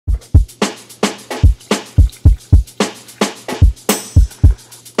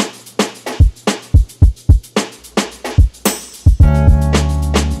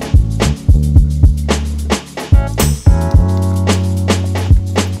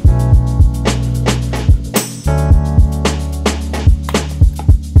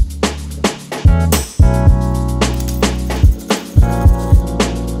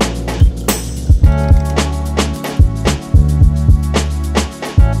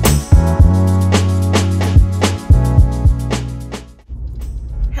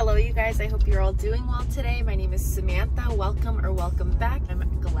doing well today. My name is Samantha. Welcome back.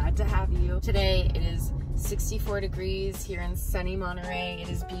 I'm glad to have you. Today it is 64 degrees here in sunny Monterey. It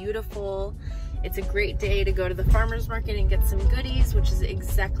is beautiful. It's a great day to go to the farmer's market and get some goodies, which is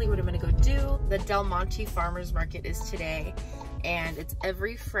exactly what I'm gonna go do. The Del Monte Farmer's Market is today, and it's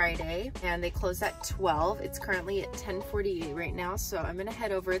every Friday, and they close at 12. It's currently at 10:48 right now, so I'm gonna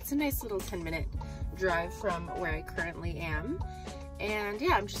head over. It's a nice little 10-minute drive from where I currently am. And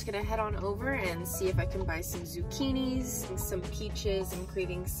yeah, I'm just gonna head on over and see if I can buy some zucchinis, some peaches. I'm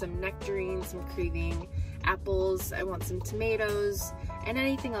craving some nectarines, I'm craving apples, I want some tomatoes, and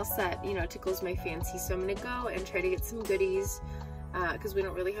anything else that, you know, tickles my fancy. So I'm gonna go and try to get some goodies because we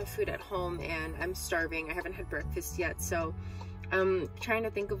don't really have food at home and I'm starving. I haven't had breakfast yet, so I'm trying to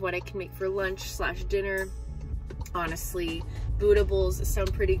think of what I can make for lunch / dinner. Honestly, bootables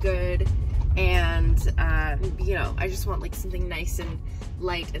sound pretty good. And you know, I just want like something nice and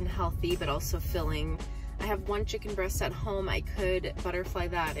light and healthy, but also filling. I have one chicken breast at home. I could butterfly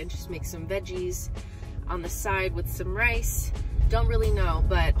that and just make some veggies on the side with some rice. Don't really know,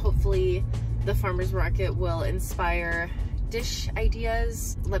 but hopefully the farmer's market will inspire dish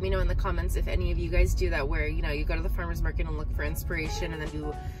ideas. Let me know in the comments if any of you guys do that, where, you know, you go to the farmer's market and look for inspiration and then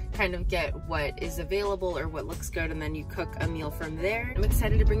you kind of get what is available or what looks good and then you cook a meal from there. I'm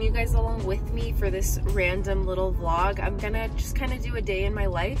excited to bring you guys along with me for this random little vlog. I'm gonna just kind of do a day in my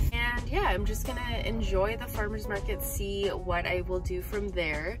life, and yeah, I'm just gonna enjoy the farmer's market, see what I will do from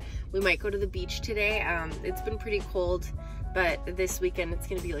there. We might go to the beach today. It's been pretty cold, but this weekend it's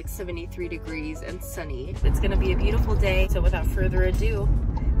gonna be like 73 degrees and sunny. It's gonna be a beautiful day. So without further ado,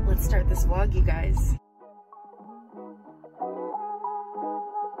 let's start this vlog, you guys.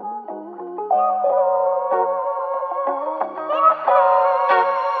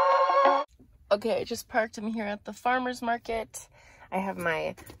 Okay, I just parked. I'm here at the farmer's market. I have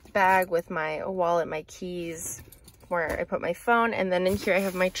my bag with my wallet, my keys, where I put my phone, and then in here I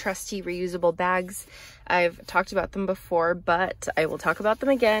have my trusty reusable bags. I've talked about them before, but I will talk about them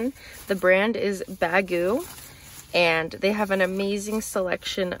again. The brand is Baggu, and they have an amazing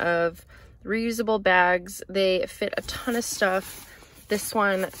selection of reusable bags. They fit a ton of stuff. This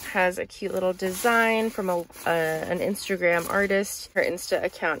one has a cute little design from an Instagram artist. Her Insta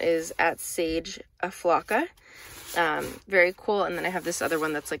account is @SageAflocka. Very cool. And then I have this other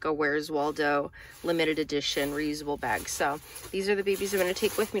one that's like a Where's Waldo limited edition reusable bag. So these are the babies I'm going to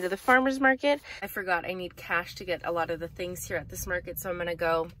take with me to the farmer's market. I forgot I need cash to get a lot of the things here at this market, so I'm going to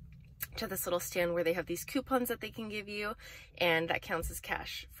go to this little stand where they have these coupons that they can give you, and that counts as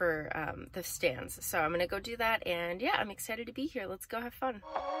cash for the stands. So I'm going to go do that, and yeah, I'm excited to be here. Let's go have fun.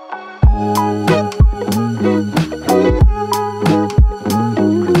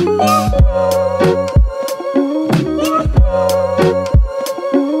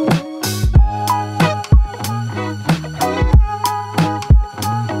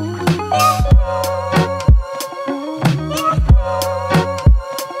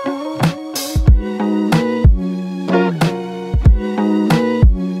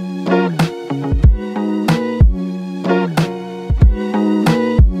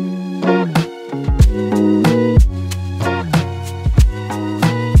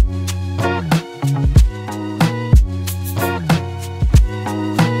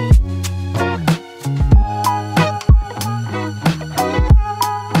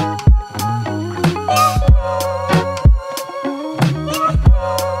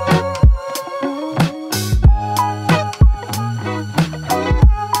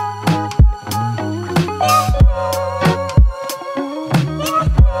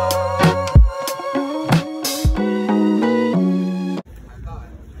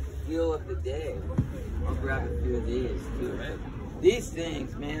 These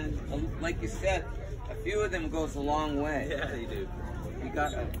things, man, like you said, a few of them goes a long way. Yeah, they do. You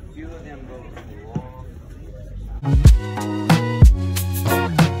got a few of them goes a long way.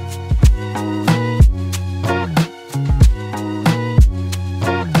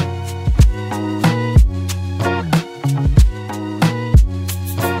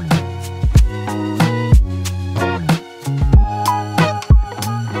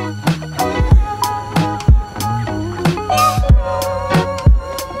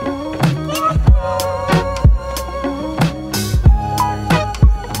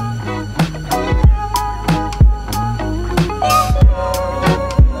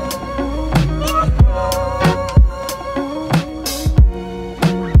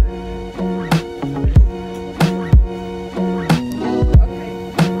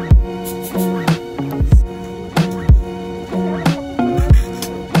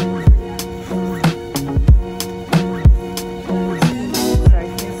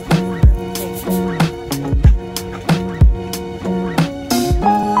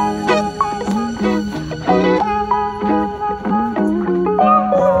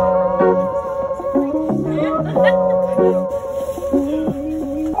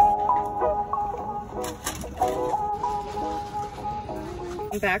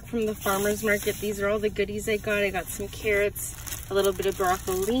 back from the farmer's market. These are all the goodies I got. I got some carrots, a little bit of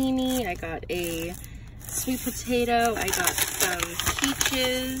broccolini. I got a sweet potato. I got some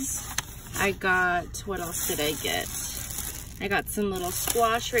peaches. I got, what else did I get? I got some little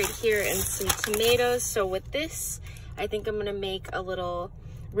squash right here and some tomatoes. So with this, I think I'm gonna make a little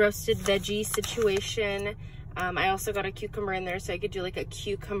roasted veggie situation. I also got a cucumber in there, so I could do like a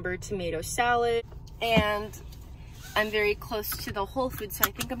cucumber tomato salad. And I'm very close to the Whole Foods, so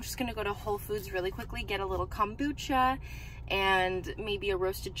I think I'm just gonna go to Whole Foods really quickly, get a little kombucha and maybe a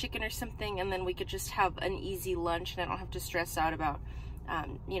roasted chicken or something, and then we could just have an easy lunch and I don't have to stress out about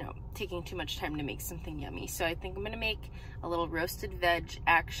you know, taking too much time to make something yummy. So I think I'm gonna make a little roasted veg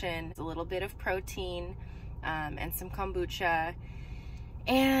action, a little bit of protein, and some kombucha,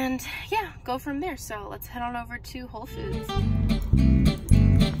 and yeah, go from there. So let's head on over to Whole Foods.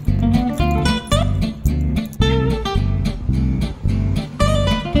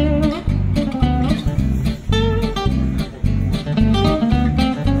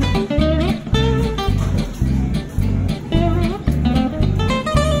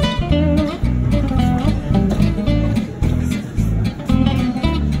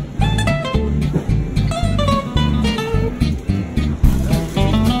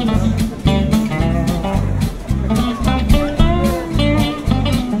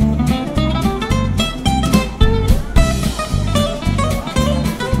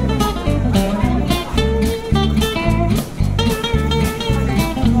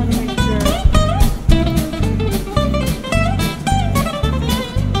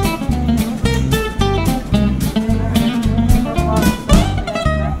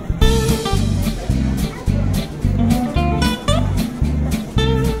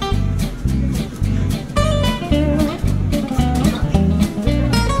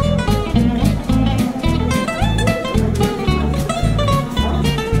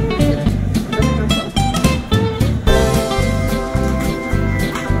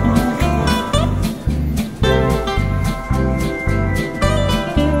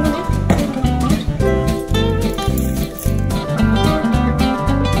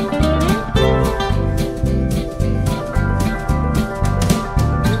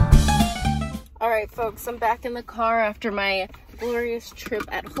 Folks, I'm back in the car after my glorious trip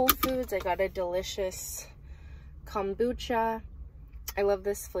at Whole Foods. I got a delicious kombucha. I love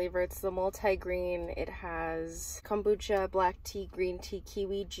this flavor. It's the multi-green. It has kombucha, black tea, green tea,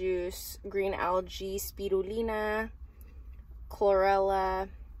 kiwi juice, green algae, spirulina, chlorella,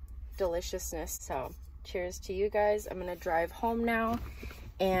 deliciousness. So cheers to you guys. I'm gonna drive home now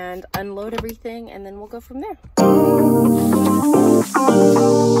and unload everything, and then we'll go from there.